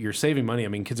kids where you're saving money. I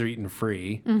mean, kids are eating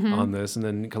free on this. And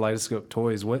then Kaleidoscope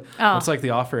Toys. What's like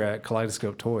the offer at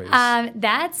Kaleidoscope Toys?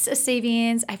 That's a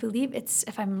savings. I believe it's,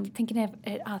 if I'm thinking of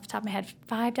it off the top of my head,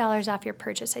 $5 off your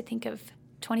purchase. I think of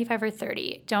 25 or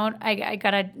 30. I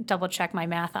gotta double check my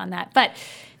math on that. But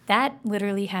that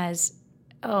literally has,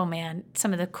 oh man,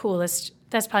 some of the coolest.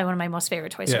 That's probably one of my most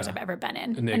favorite toy stores I've ever been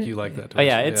in. Nick, you like that? Oh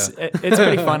yeah, it's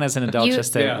pretty fun as an adult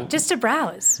just to just to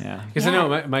browse. yeah. Because I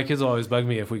know my kids will always bug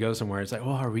me if we go somewhere. It's like,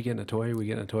 well, are we getting a toy? Are we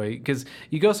getting a toy? Because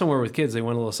you go somewhere with kids, they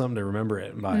want a little something to remember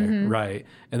it by, right?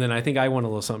 And then I think I want a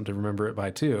little something to remember it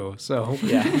by too. So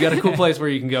you got a cool place where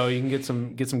you can go. You can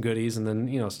get some goodies, and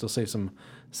then still save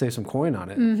some coin on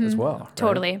it as well. Right?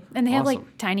 Totally. And they have Awesome.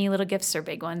 like tiny little gifts or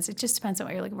big ones. It just depends on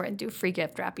what you're looking for. And do free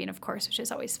gift wrapping, of course, which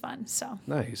is always fun. So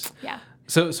Nice. yeah.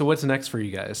 So what's next for you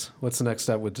guys? What's the next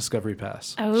step with Discovery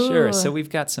Pass? Oh, Sure. So we've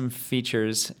got some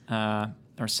features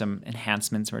or some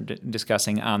enhancements we're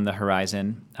discussing on the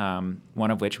horizon.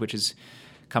 One of which is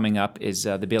coming up, is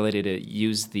the ability to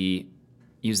use the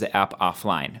app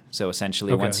offline. So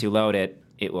essentially, once you load it,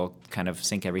 it will kind of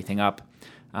sync everything up.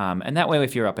 And that way,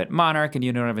 if you're up at Monarch and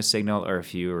you don't have a signal, or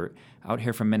if you're out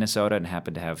here from Minnesota and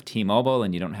happen to have T-Mobile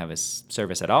and you don't have a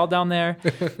service at all down there.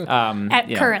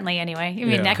 Currently, anyway. You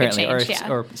mean that could currently, change,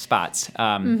 or spots.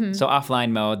 So offline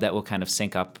mode, that will kind of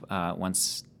sync up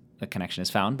once the connection is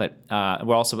found. But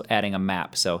we're also adding a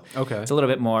map, so Okay. it's a little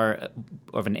bit more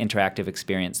of an interactive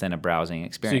experience than a browsing So you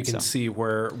experience. can see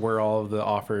where all of the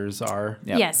offers are.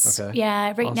 Yep. Yes. Okay. Yeah.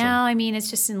 Right Awesome. now, I mean, it's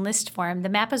just in list form. The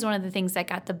map is one of the things that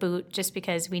got the boot just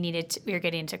because we were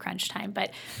getting into crunch time.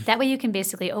 But that way you can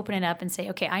basically open it up and say,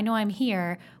 okay, I know I'm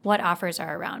here. What offers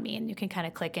are around me? And you can kind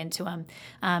of click into them.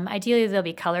 Ideally, they'll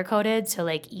be color coded. So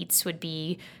like eats would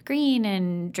be green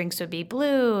and drinks would be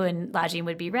blue and lodging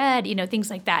would be red, things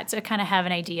like that. So kind of have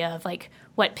an idea of like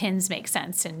what pins make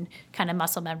sense and kind of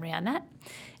muscle memory on that.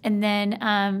 And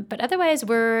then, but otherwise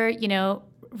we're,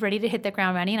 ready to hit the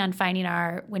ground running on finding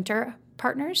our winter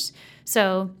partners.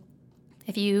 So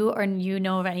if you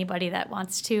know of anybody that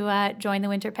wants to join the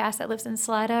Winter Pass that lives in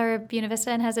Salida or Buena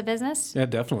Vista and has a business, Yeah,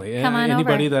 definitely. Come on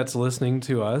Anybody over. that's listening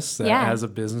to us that has a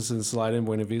business in Salida and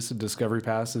Buena Vista, Discovery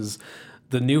Pass is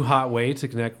the new hot way to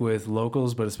connect with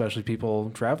locals, but especially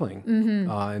people traveling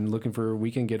and looking for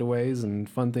weekend getaways and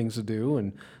fun things to do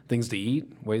and things to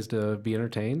eat, ways to be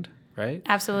entertained, right?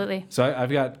 absolutely. So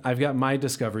I've got my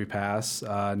Discovery Pass,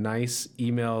 nice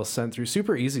email sent through,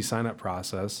 super easy sign up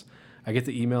process. I get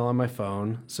the email on my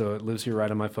phone, so it lives here right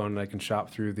on my phone, and I can shop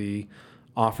through the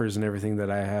offers and everything that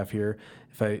I have here.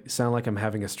 If I sound like I'm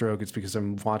having a stroke, it's because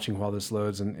I'm watching while this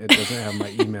loads and it doesn't have my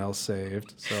email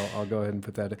saved. So I'll go ahead and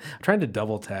put that in. I'm trying to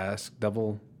multitask.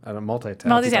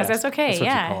 Multitask, that's okay. That's what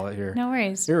yeah. you call it here. No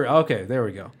worries. Okay, there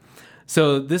we go.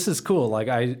 So this is cool. Like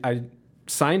I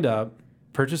signed up,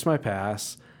 purchased my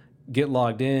pass, get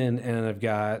logged in, and I've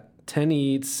got 10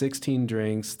 eats, 16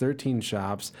 drinks, 13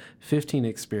 shops, 15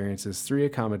 experiences, 3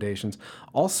 accommodations,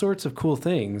 all sorts of cool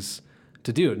things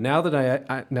to do. Now that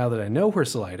I know where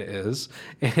Salida is,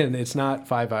 and it's not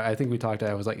 5 hours. I think we talked.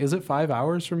 I was like, "Is it 5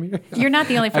 hours from here?" You're not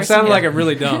the only I person. sounded like I'm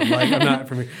really dumb. Like I'm not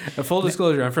from here. Full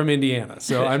disclosure, I'm from Indiana,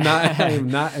 so I am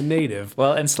not a native.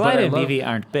 Well, and Salida and But I love- BV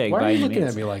aren't big. Why by are you any looking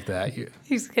means. at me like that?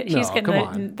 He's No, getting come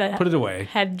on. the Put it away.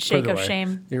 head Put shake it of away.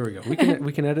 shame. Here we go.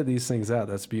 We can edit these things out.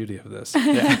 That's the beauty of this.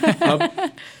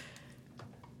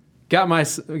 Got my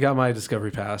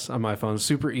Discovery Pass on my phone.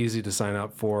 Super easy to sign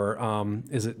up for.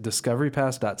 Is it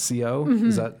discoverypass.co?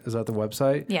 Is that the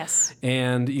website? Yes.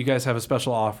 And you guys have a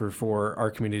special offer for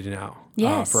our community now.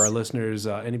 Yes. For our listeners,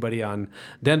 anybody on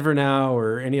Denver Now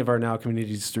or any of our Now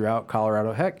communities throughout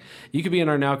Colorado. Heck, you could be in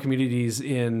our Now communities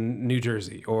in New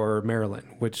Jersey or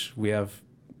Maryland, which we have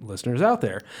listeners out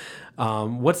there.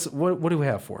 What do we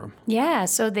have for them? Yeah,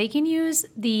 so they can use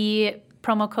the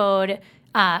promo code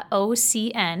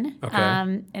OCN, Okay.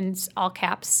 and it's all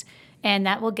caps, and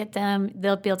that will get them.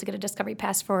 They'll be able to get a Discovery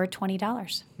Pass for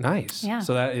 $20. Nice. Yeah.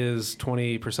 So that is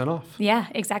 20% off. Yeah,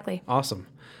 exactly. Awesome.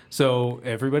 So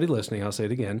everybody listening, I'll say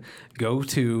it again, go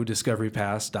to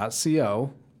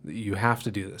discoverypass.co. You have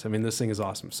to do this. I mean, this thing is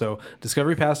awesome. So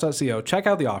discoverypass.co, check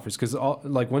out the offers because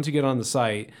once you get on the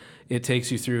site, it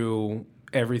takes you through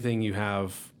everything you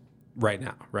have right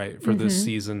now, right, for this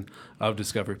season of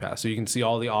Discovery Pass. So you can see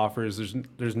all the offers.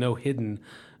 There's no hidden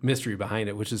mystery behind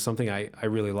it, which is something I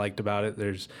really liked about it.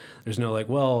 There's no like,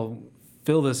 well,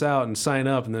 fill this out and sign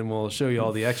up, and then we'll show you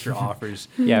all the extra offers.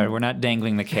 Yeah, we're not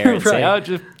dangling the carrot and say, Right. oh,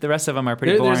 just the rest of them are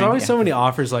pretty boring. There's always Yeah. so many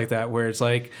offers like that where it's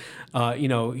like,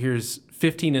 here's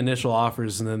 15 initial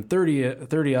offers and then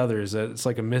 30 others. It's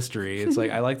like a mystery. It's like,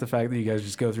 I like the fact that you guys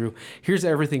just go through, here's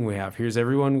everything we have. Here's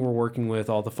everyone we're working with,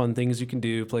 all the fun things you can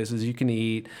do, places you can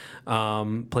eat,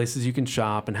 places you can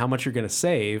shop, and how much you're going to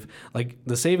save. Like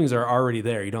the savings are already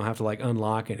there. You don't have to like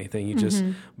unlock anything. You just,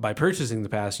 by purchasing the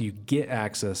pass, you get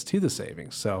access to the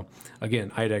savings. So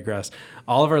again, I digress.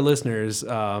 All of our listeners,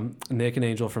 Nick and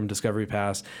Angel from Discovery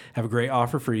Pass, have a great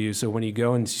offer for you. So when you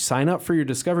go and sign up for your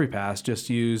Discovery Pass, just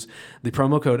use the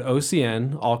promo code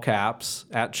OCN, all caps,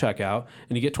 at checkout,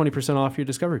 and you get 20% off your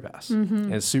Discovery Pass.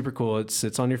 And it's super cool. It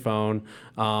sits on your phone.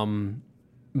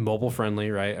 Mobile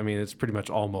friendly, right? I mean, it's pretty much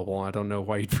all mobile. I don't know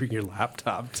why you'd bring your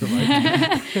laptop to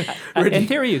like. In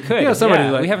theory, you could. Yeah, somebody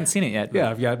like- we haven't seen it yet. Yeah,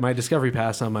 I've got my Discovery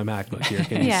Pass on my MacBook here.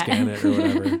 Can you Yeah. scan it or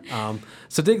whatever?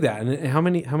 So dig that. And how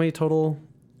many total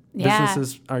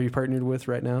businesses are you partnered with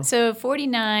right now? So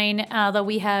 49, although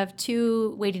we have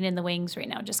 2 waiting in the wings right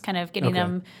now, just kind of getting Okay.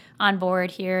 them on board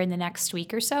here in the next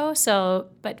week or so. So,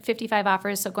 but 55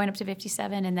 offers, so going up to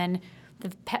 57, and then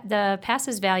the pass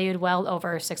is valued well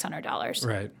over $600.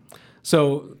 Right.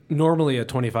 So normally a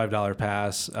 $25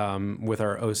 pass with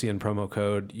our OCN promo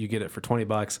code, you get it for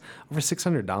 $20, over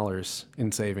 $600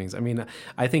 in savings. I mean,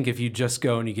 I think if you just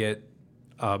go and you get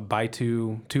buy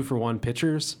two for one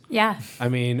pitchers, Yeah. I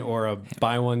mean, or a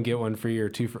buy one get one free or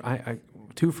two for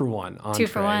 2-for-1 entree.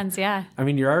 2-for-1s, yeah. I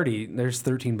mean, there's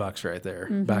 $13 right there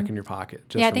back in your pocket.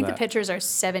 Just Yeah, I from think that. the pitchers are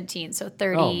 17, so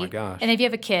 30. Oh my gosh. And if you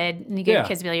have a kid and you get Yeah. a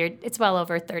kids meal, it's well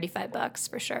over $35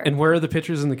 for sure. And where are the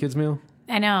pitchers in the kids meal?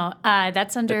 I know.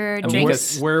 That's under Amicus.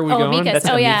 drinks. Where are we Oh, going? Amicus.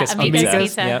 That's Oh, yeah. Amicus Amicus Pizza.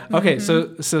 Pizza. Yep. Okay,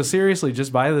 so seriously,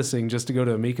 just buy this thing just to go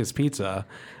to Amicus Pizza.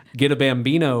 Get a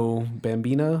Bambino, I think.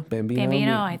 Bambino,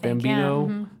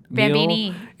 meal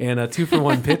Bambini. and a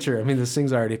 2-for-1 pitcher. I mean, this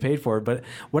thing's already paid for. But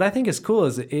what I think is cool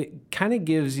is it kind of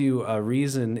gives you a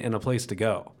reason and a place to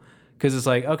go. Because it's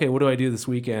like, okay, what do I do this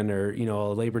weekend, or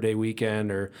a Labor Day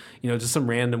weekend, or just some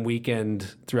random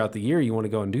weekend throughout the year? You want to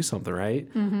go and do something,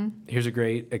 right? Mm-hmm. Here's a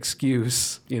great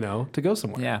excuse, to go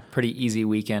somewhere. Yeah, pretty easy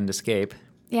weekend escape.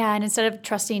 Yeah, and instead of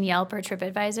trusting Yelp or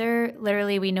TripAdvisor,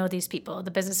 literally we know these people,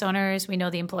 the business owners, we know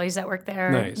the employees that work there.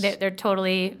 Nice.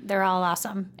 They're all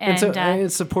awesome. And it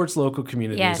supports local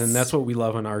communities, yes. and that's what we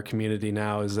love in our community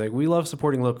now. Is like we love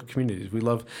supporting local communities. We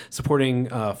love supporting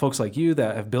folks like you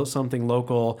that have built something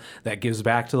local that gives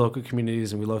back to local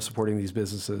communities, and we love supporting these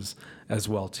businesses as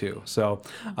well too. So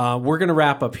we're going to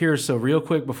wrap up here. So real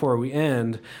quick before we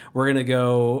end, we're going to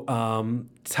go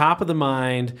top of the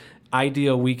mind.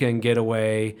 Ideal weekend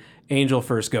getaway. Angel,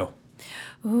 first go.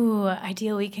 Ooh,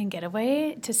 ideal weekend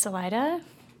getaway to Salida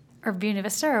or Buena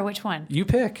Vista, or which one? You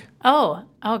pick. Oh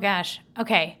gosh.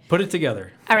 Okay. Put it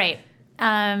together. All right.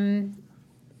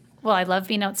 Well, I love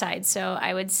being outside, so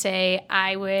I would say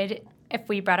if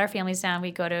we brought our families down,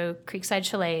 we'd go to Creekside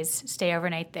Chalets, stay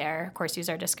overnight there. Of course, use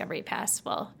our Discovery Pass.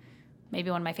 Well, maybe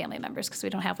one of my family members because we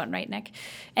don't have one, right, Nick?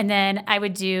 And then I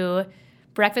would do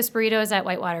breakfast burritos at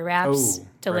Whitewater Wraps. Oh,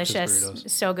 delicious. breakfast burritos.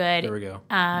 So good. There we go.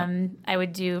 I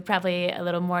would do probably a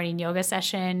little morning yoga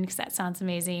session because that sounds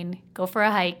amazing. Go for a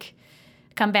hike.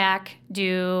 Come back.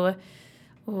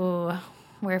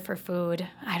 Where for food?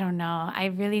 I don't know. I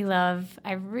really love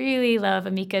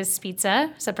Amica's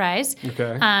Pizza. Surprise.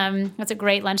 Okay. That's a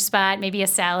great lunch spot. Maybe a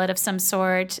salad of some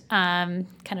sort. Kind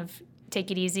of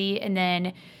take it easy. And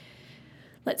then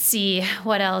let's see,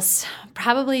 what else?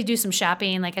 Probably do some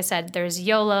shopping. Like I said, there's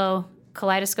YOLO,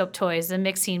 Kaleidoscope Toys, the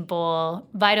Mixing Bowl,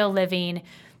 Vital Living.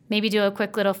 Maybe do a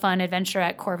quick little fun adventure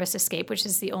at Corvus Escape, which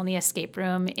is the only escape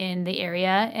room in the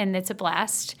area, and it's a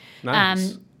blast.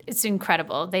 Nice. It's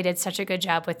incredible. They did such a good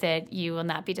job with it. You will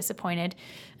not be disappointed.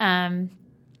 And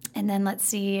then let's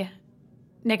see.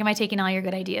 Nick, am I taking all your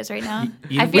good ideas right now?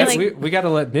 I feel like we got to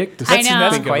let Nick decide. I know.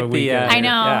 That's quite the, I know.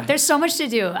 Yeah. There's so much to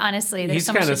do, honestly. He's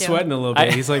so much kind to of do. sweating a little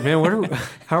bit. He's like, man,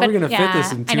 how are we going to fit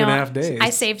this in I 2.5 days? I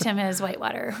saved him his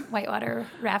whitewater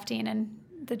rafting and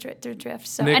the drift.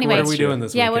 So Nick, anyway, what are we doing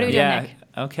this Yeah, weekend? what are we doing, Yeah. Nick?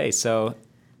 Okay, so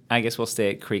I guess we'll stay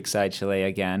at Creekside Chalet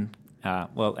again.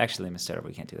 Well, actually, let me start over.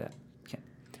 We can't do that.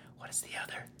 What is the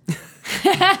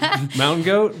other? Mountain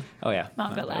Goat? Oh, yeah.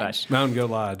 Mountain Goat Lodge. Mountain Goat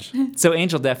Lodge. So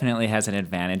Angel definitely has an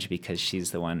advantage because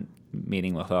she's the one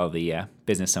meeting with all the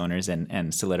business owners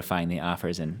and solidifying the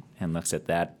offers and looks at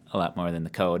that a lot more than the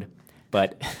code.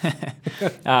 But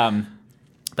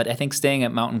but I think staying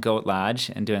at Mountain Goat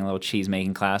Lodge and doing a little cheese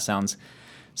making class sounds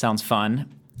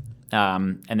fun.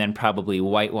 And then probably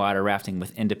whitewater rafting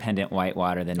with Independent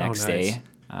Whitewater the next nice. day.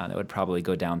 That would probably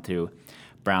go down through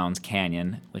Browns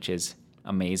Canyon, which is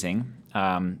amazing.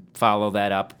 Follow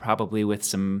that up probably with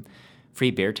some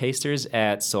free beer tasters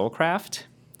at Soulcraft.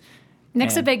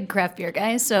 Nick's a And- big craft beer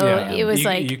guy, so it was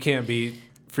you can't beat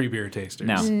free beer tasters.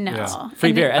 No. no. Yeah. Free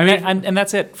And beer. then- And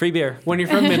that's it. Free beer. When you're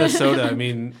from Minnesota, I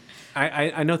mean,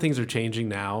 I know things are changing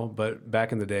now, but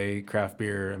back in the day, craft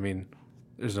beer, I mean,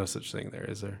 there's no such thing there,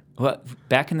 is there? Well,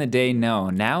 back in the day, no.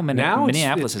 Now Minneapolis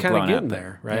it's is kinda blown getting up.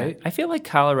 there, right? Yeah. I feel like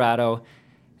Colorado,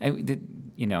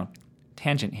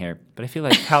 tangent here, but I feel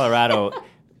like Colorado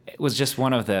was just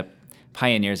one of the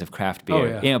pioneers of craft beer.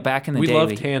 Oh, yeah. Back in the we day.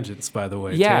 love tangents, by the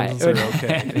way. Yeah. Tangents are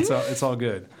okay. It's all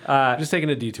good. Just taking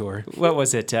a detour. What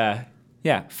was it?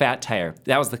 Fat Tire.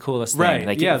 That was the coolest thing. Right.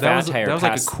 Like, Yeah, Fat that Tire was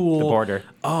like a past cool the border.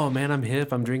 Oh man, I'm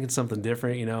hip. I'm drinking something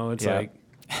different. It's Yeah. like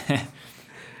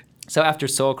So after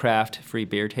Soulcraft free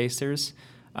beer tasters,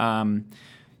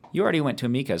 you already went to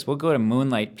Amica's. We'll go to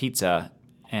Moonlight Pizza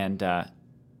and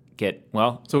get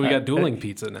so we got dueling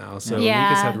pizza now. So yeah,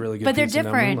 Mika's had really good but they're pizza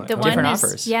now, different. Moonlight. The Oh. one Different is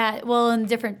offers. and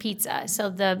different pizza. So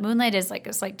the Moonlight is like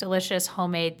this delicious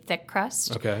homemade thick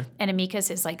crust. Okay. And Amica's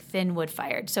is like thin wood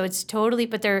fired. So it's totally,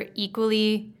 but they're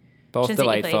equally. both shouldn't say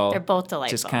equally, delightful. They're both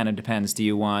delightful. Just kind of depends. Do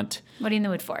you want? What are you in the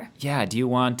mood for? Yeah. Do you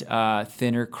want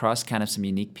thinner crust, kind of some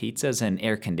unique pizzas and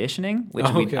air conditioning, which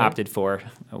Oh, we okay. opted for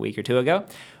a week or two ago,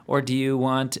 or do you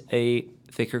want a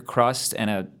thicker crust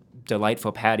and a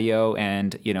delightful patio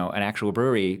and an actual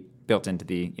brewery built into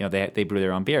the they brew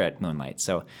their own beer at Moonlight.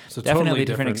 So definitely totally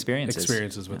different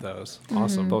experiences. with those.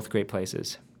 Awesome. Both great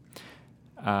places.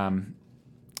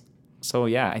 So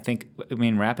yeah, I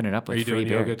mean, wrapping it up with Are you free doing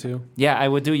beer. yoga too? Yeah, I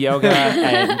would do yoga.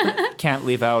 I can't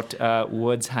leave out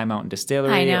Woods High Mountain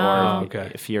Distillery. I know.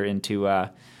 Or if you're into,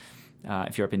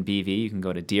 if you're up in BV, you can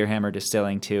go to Deerhammer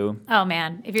Distilling too. Oh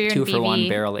man, if you're 2 in BV, for 1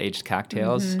 barrel aged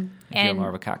cocktails. If you're And- more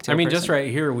of a cocktail I mean, person. just right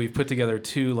here, we've put together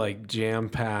 2 like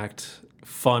jam-packed,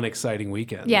 fun, exciting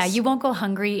weekends. yeah, you won't go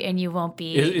hungry and you won't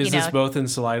be. Is this both in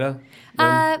Salida?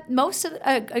 Most of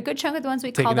a good chunk of the ones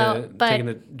we Taking called out, but taking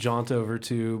a jaunt over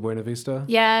to Buena Vista?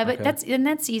 yeah, but Okay.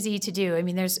 that's easy to do. I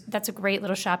mean, that's a great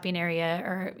little shopping area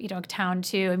or town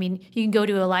too. I mean, you can go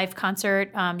to a live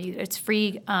concert. It's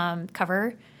free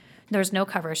cover. There's no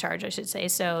cover charge, I should say.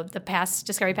 So the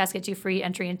Discovery Pass gets you free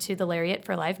entry into the Lariat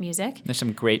for live music. There's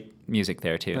some great music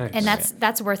there too. Nice. And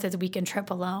that's worth a weekend trip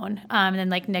alone. And then,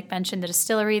 like Nick mentioned, the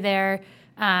distillery there.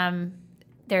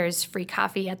 There's free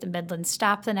coffee at the Midland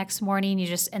stop the next morning.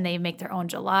 And they make their own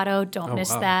gelato. Don't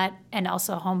miss wow. that. And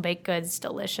also home baked goods,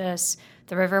 delicious.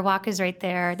 The Riverwalk is right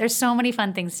there. There's so many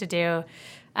fun things to do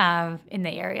in the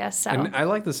area. So And I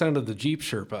like the sound of the Jeep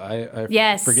Sherpa. I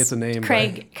yes, forget the name.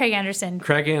 Craig Anderson.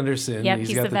 Craig Anderson. Yep, he's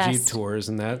he's got the the Jeep best. tours,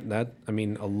 and that I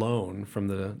mean, alone from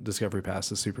the Discovery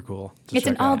Pass is super cool. to It's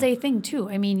an check out. all-day thing too.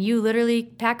 I mean, you literally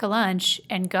pack a lunch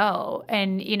and go,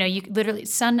 and you literally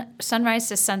sunrise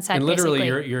to sunset. And literally,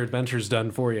 basically. your adventure's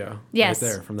done for you. Yes.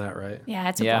 Right there from that, right? Yeah,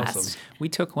 it's a Yeah. blast. Awesome. We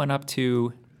took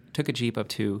a Jeep up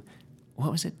to, what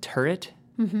was it, Turret?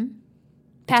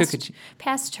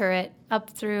 Past Turret up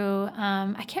through.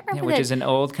 I can't Yeah, remember which that. is an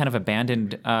old kind of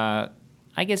abandoned, I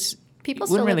guess, People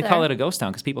wouldn't still really live call there. it a ghost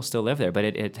town because people still live there, but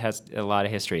it has a lot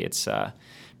of history. It's a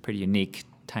pretty unique,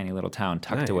 tiny little town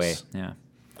tucked Nice. away. Yeah.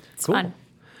 It's Cool. fun.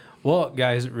 Well,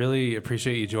 guys, really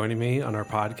appreciate you joining me on our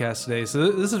podcast today.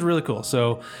 So this is really cool.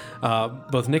 So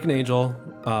both Nick and Angel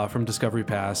from Discovery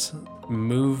Pass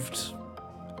moved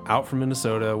out from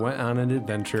Minnesota, went on an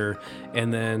adventure,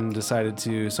 and then decided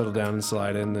to settle down in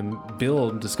Salida and then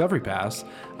build Discovery Pass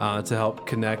to help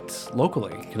connect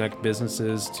locally, connect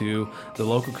businesses to the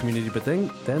local community, but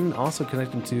then also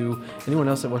connecting to anyone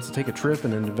else that wants to take a trip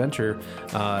and an adventure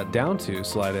down to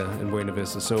Salida and Buena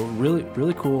Vista. So really,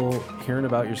 really cool hearing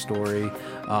about your story,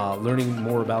 learning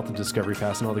more about the Discovery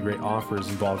Pass and all the great offers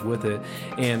involved with it.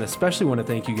 And especially want to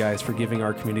thank you guys for giving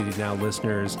our Community Now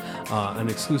listeners an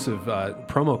exclusive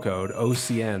promo code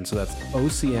OCN. So that's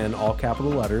OCN, all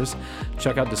capital letters.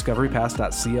 Check out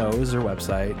discoverypass.co is their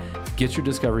website. Get your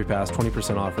Discovery Pass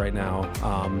 20% off right now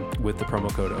with the promo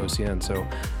code OCN. So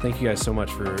thank you guys so much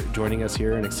for joining us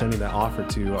here and extending that offer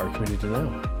to our Community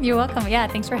Now. You're welcome. Yeah,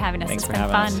 thanks for having us. Thanks It's for been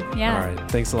having fun. us. Yeah. All right.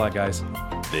 Thanks a lot, guys.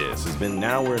 This has been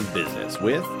Now We're in Business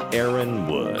with Aaron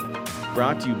Wood,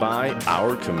 brought to you by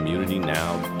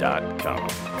OurCommunityNow.com.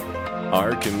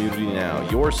 Our Community Now,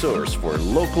 your source for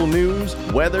local news,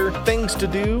 weather, things to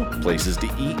do, places to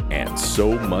eat, and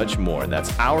so much more.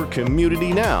 That's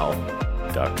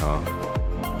OurCommunityNow.com.